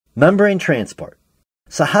Membrane transport.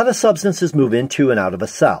 So how do substances move into and out of a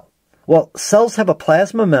cell? Well, cells have a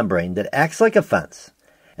plasma membrane that acts like a fence,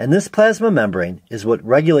 and this plasma membrane is what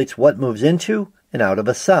regulates what moves into and out of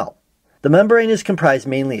a cell. The membrane is comprised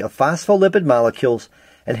mainly of phospholipid molecules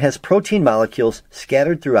and has protein molecules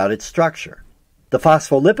scattered throughout its structure. The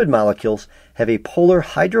phospholipid molecules have a polar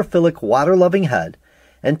hydrophilic water-loving head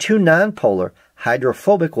and two nonpolar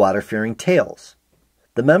hydrophobic water-fearing tails.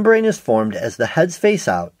 The membrane is formed as the heads face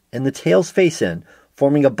out and the tails face in,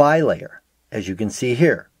 forming a bilayer, as you can see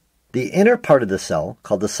here. The inner part of the cell,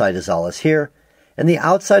 called the cytosol, is here, and the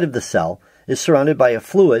outside of the cell is surrounded by a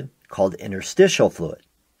fluid called interstitial fluid.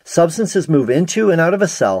 Substances move into and out of a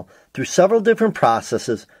cell through several different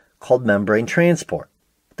processes called membrane transport.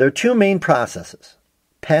 There are two main processes: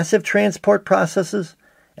 passive transport processes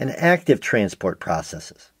and active transport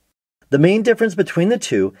processes. The main difference between the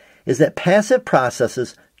two is that passive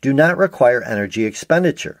processes do not require energy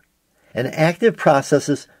expenditure, and active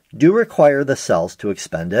processes do require the cells to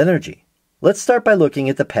expend energy. Let's start by looking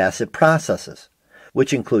at the passive processes,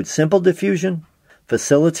 which include simple diffusion,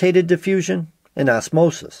 facilitated diffusion, and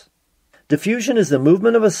osmosis. Diffusion is the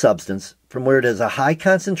movement of a substance from where it has a high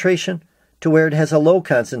concentration to where it has a low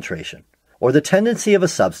concentration, or the tendency of a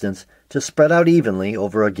substance to spread out evenly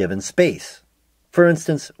over a given space. For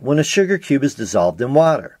instance, when a sugar cube is dissolved in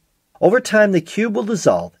water. Over time, the cube will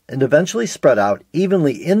dissolve and eventually spread out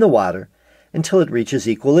evenly in the water until it reaches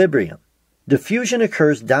equilibrium. Diffusion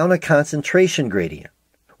occurs down a concentration gradient,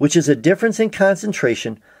 which is a difference in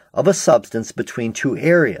concentration of a substance between two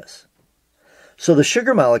areas. So the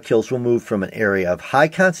sugar molecules will move from an area of high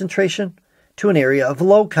concentration to an area of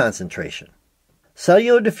low concentration.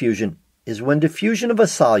 Cellular diffusion is when diffusion of a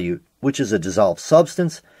solute, which is a dissolved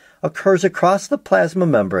substance, occurs across the plasma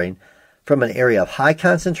membrane from an area of high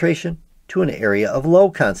concentration to an area of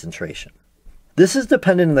low concentration. This is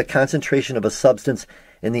dependent on the concentration of a substance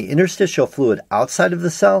in the interstitial fluid outside of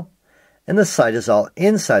the cell and the cytosol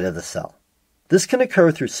inside of the cell. This can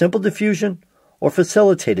occur through simple diffusion or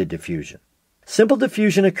facilitated diffusion. Simple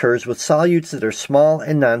diffusion occurs with solutes that are small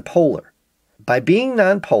and nonpolar. By being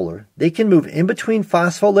nonpolar, they can move in between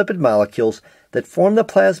phospholipid molecules that form the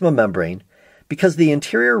plasma membrane because the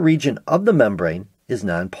interior region of the membrane is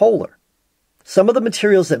nonpolar. Some of the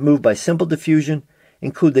materials that move by simple diffusion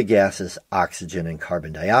include the gases oxygen and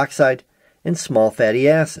carbon dioxide and small fatty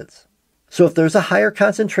acids. So if there's a higher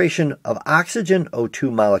concentration of oxygen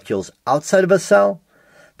O2 molecules outside of a cell,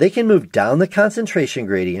 they can move down the concentration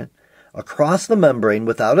gradient, across the membrane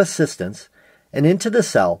without assistance, and into the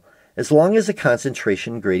cell as long as the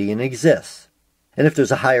concentration gradient exists. And if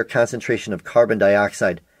there's a higher concentration of carbon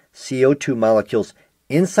dioxide CO2 molecules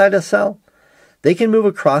inside a cell, they can move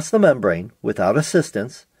across the membrane without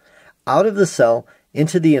assistance, out of the cell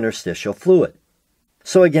into the interstitial fluid.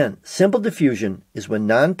 So again, simple diffusion is when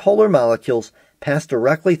nonpolar molecules pass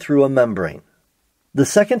directly through a membrane. The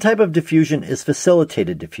second type of diffusion is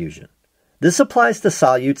facilitated diffusion. This applies to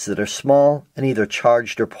solutes that are small and either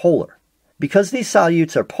charged or polar. Because these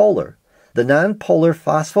solutes are polar, the nonpolar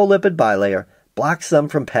phospholipid bilayer blocks them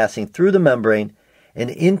from passing through the membrane and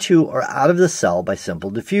into or out of the cell by simple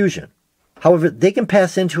diffusion. However, they can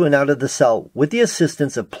pass into and out of the cell with the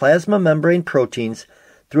assistance of plasma membrane proteins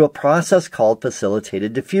through a process called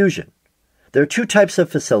facilitated diffusion. There are two types of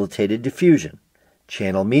facilitated diffusion: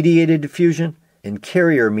 channel-mediated diffusion and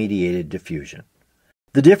carrier-mediated diffusion.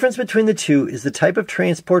 The difference between the two is the type of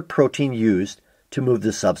transport protein used to move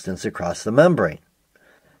the substance across the membrane.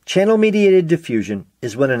 Channel-mediated diffusion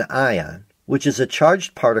is when an ion, which is a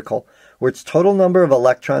charged particle where its total number of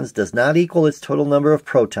electrons does not equal its total number of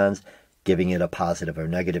protons, giving it a positive or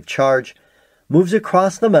negative charge, moves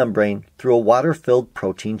across the membrane through a water-filled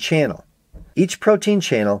protein channel. Each protein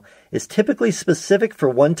channel is typically specific for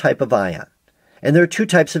one type of ion, and there are two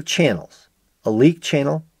types of channels: a leak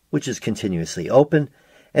channel, which is continuously open,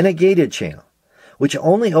 and a gated channel, which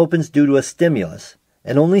only opens due to a stimulus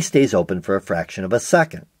and only stays open for a fraction of a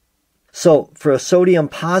second. So, for a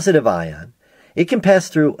sodium-positive ion, it can pass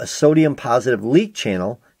through a sodium-positive leak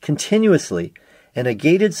channel continuously, and a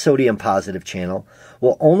gated sodium-positive channel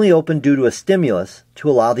will only open due to a stimulus to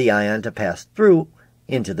allow the ion to pass through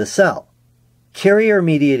into the cell.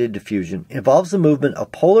 Carrier-mediated diffusion involves the movement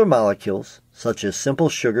of polar molecules, such as simple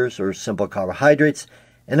sugars or simple carbohydrates,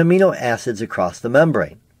 and amino acids across the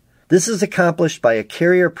membrane. This is accomplished by a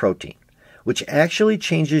carrier protein, which actually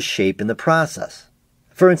changes shape in the process.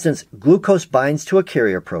 For instance, glucose binds to a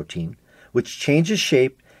carrier protein, which changes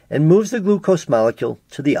shape and moves the glucose molecule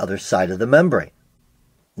to the other side of the membrane.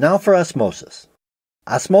 Now for osmosis.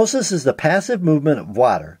 Osmosis is the passive movement of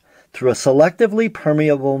water through a selectively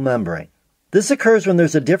permeable membrane. This occurs when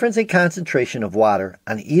there's a difference in concentration of water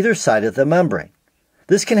on either side of the membrane.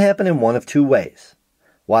 This can happen in one of two ways.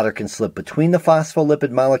 Water can slip between the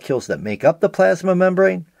phospholipid molecules that make up the plasma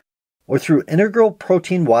membrane, or through integral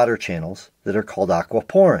protein water channels that are called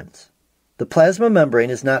aquaporins. The plasma membrane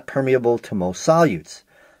is not permeable to most solutes,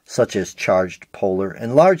 such as charged, polar,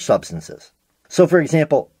 and large substances. So, for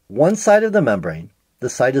example, one side of the membrane, the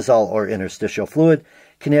cytosol or interstitial fluid,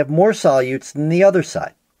 can have more solutes than the other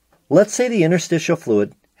side. Let's say the interstitial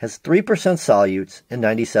fluid has 3% solutes and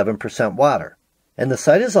 97% water, and the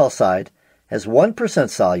cytosol side has 1%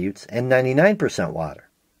 solutes and 99% water.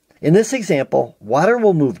 In this example, water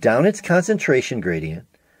will move down its concentration gradient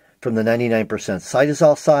from the 99%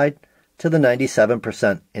 cytosol side to the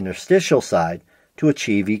 97% interstitial side to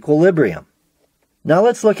achieve equilibrium. Now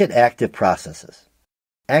let's look at active processes.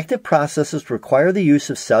 Active processes require the use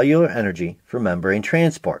of cellular energy for membrane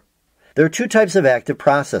transport. There are two types of active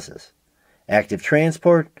processes: active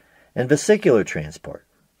transport and vesicular transport.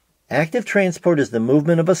 Active transport is the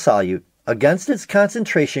movement of a solute against its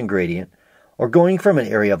concentration gradient, or going from an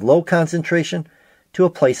area of low concentration to a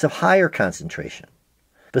place of higher concentration.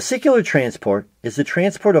 Vesicular transport is the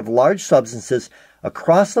transport of large substances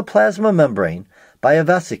across the plasma membrane by a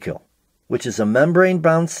vesicule, which is a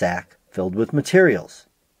membrane-bound sac filled with materials.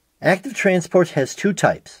 Active transport has two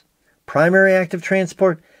types: primary active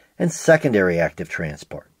transport and secondary active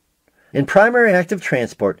transport. In primary active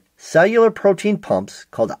transport, cellular protein pumps,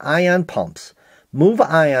 called ion pumps, move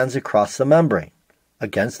ions across the membrane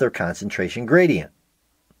against their concentration gradient.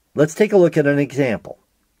 Let's take a look at an example.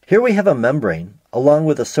 Here we have a membrane along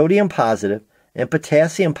with a sodium positive and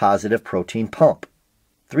potassium positive protein pump.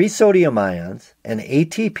 3 sodium ions and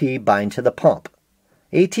ATP bind to the pump,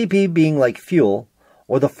 ATP being like fuel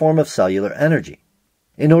or the form of cellular energy.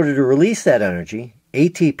 In order to release that energy,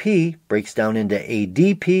 ATP breaks down into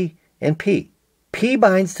ADP and P. P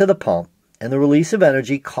binds to the pump, and the release of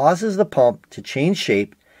energy causes the pump to change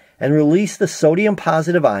shape and release the sodium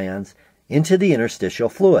positive ions into the interstitial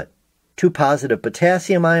fluid. 2 positive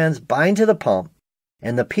potassium ions bind to the pump,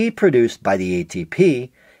 and the P produced by the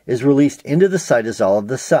ATP is released into the cytosol of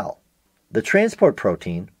the cell. The transport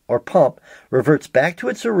protein, or pump, reverts back to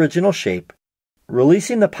its original shape,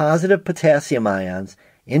 releasing the positive potassium ions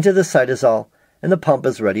into the cytosol, and the pump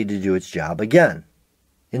is ready to do its job again.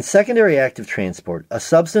 In secondary active transport, a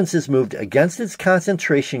substance is moved against its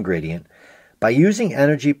concentration gradient by using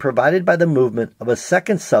energy provided by the movement of a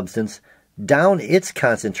second substance down its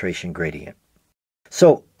concentration gradient.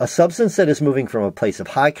 So, a substance that is moving from a place of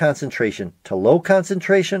high concentration to low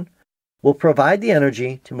concentration will provide the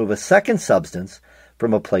energy to move a second substance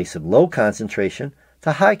from a place of low concentration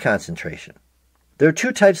to high concentration. There are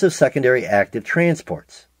two types of secondary active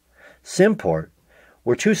transports: symport,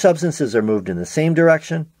 where two substances are moved in the same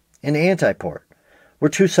direction, and antiport, where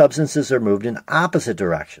two substances are moved in opposite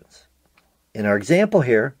directions. In our example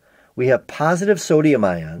here, we have positive sodium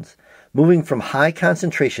ions moving from high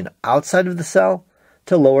concentration outside of the cell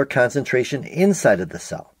to lower concentration inside of the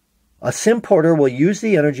cell. A symporter will use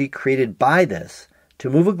the energy created by this to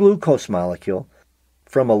move a glucose molecule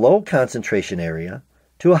from a low concentration area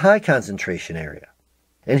to a high concentration area.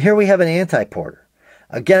 And here we have an antiporter,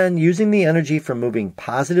 again using the energy from moving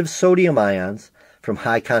positive sodium ions from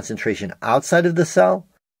high concentration outside of the cell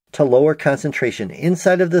to lower concentration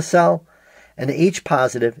inside of the cell, and H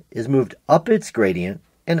positive is moved up its gradient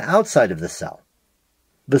and outside of the cell.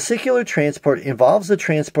 Vesicular transport involves the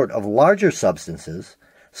transport of larger substances,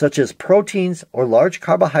 such as proteins or large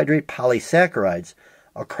carbohydrate polysaccharides,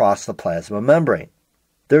 across the plasma membrane.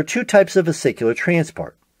 There are two types of vesicular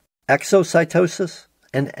transport: exocytosis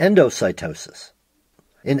and endocytosis.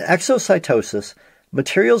 In exocytosis,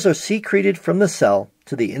 materials are secreted from the cell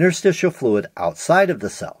to the interstitial fluid outside of the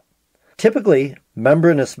cell. Typically,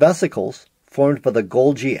 membranous vesicles, formed by the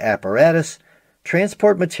Golgi apparatus,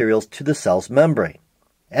 transport materials to the cell's membrane.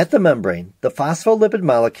 At the membrane, the phospholipid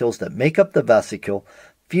molecules that make up the vesicule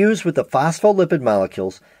fuse with the phospholipid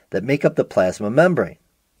molecules that make up the plasma membrane,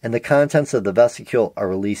 and the contents of the vesicule are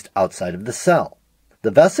released outside of the cell.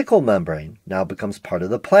 The vesicle membrane now becomes part of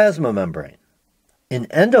the plasma membrane. In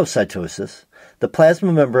endocytosis, the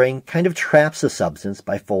plasma membrane kind of traps the substance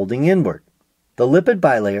by folding inward. The lipid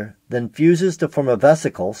bilayer then fuses to form a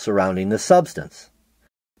vesicle surrounding the substance.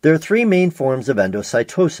 There are three main forms of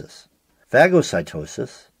endocytosis: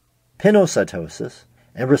 phagocytosis, pinocytosis,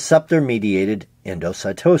 and receptor-mediated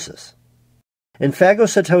endocytosis. In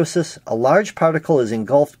phagocytosis, a large particle is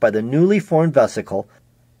engulfed by the newly formed vesicle,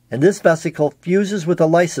 and this vesicle fuses with a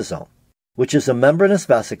lysosome, which is a membranous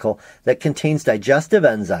vesicle that contains digestive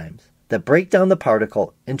enzymes that break down the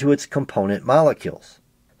particle into its component molecules.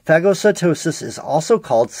 Phagocytosis is also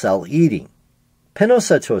called cell eating.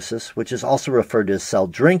 Pinocytosis, which is also referred to as cell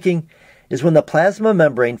drinking, is when the plasma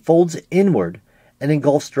membrane folds inward and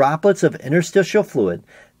engulfs droplets of interstitial fluid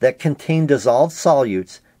that contain dissolved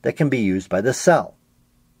solutes that can be used by the cell.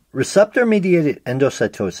 Receptor-mediated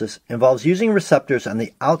endocytosis involves using receptors on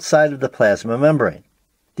the outside of the plasma membrane.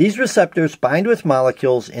 These receptors bind with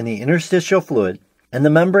molecules in the interstitial fluid, and the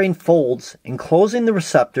membrane folds, enclosing the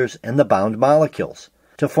receptors and the bound molecules,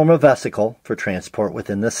 to form a vesicle for transport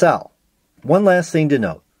within the cell. One last thing to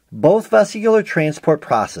note. Both vesicular transport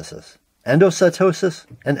processes, endocytosis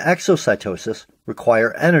and exocytosis,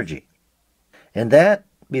 require energy. And that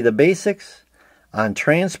be the basics on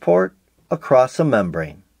transport across a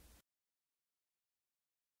membrane.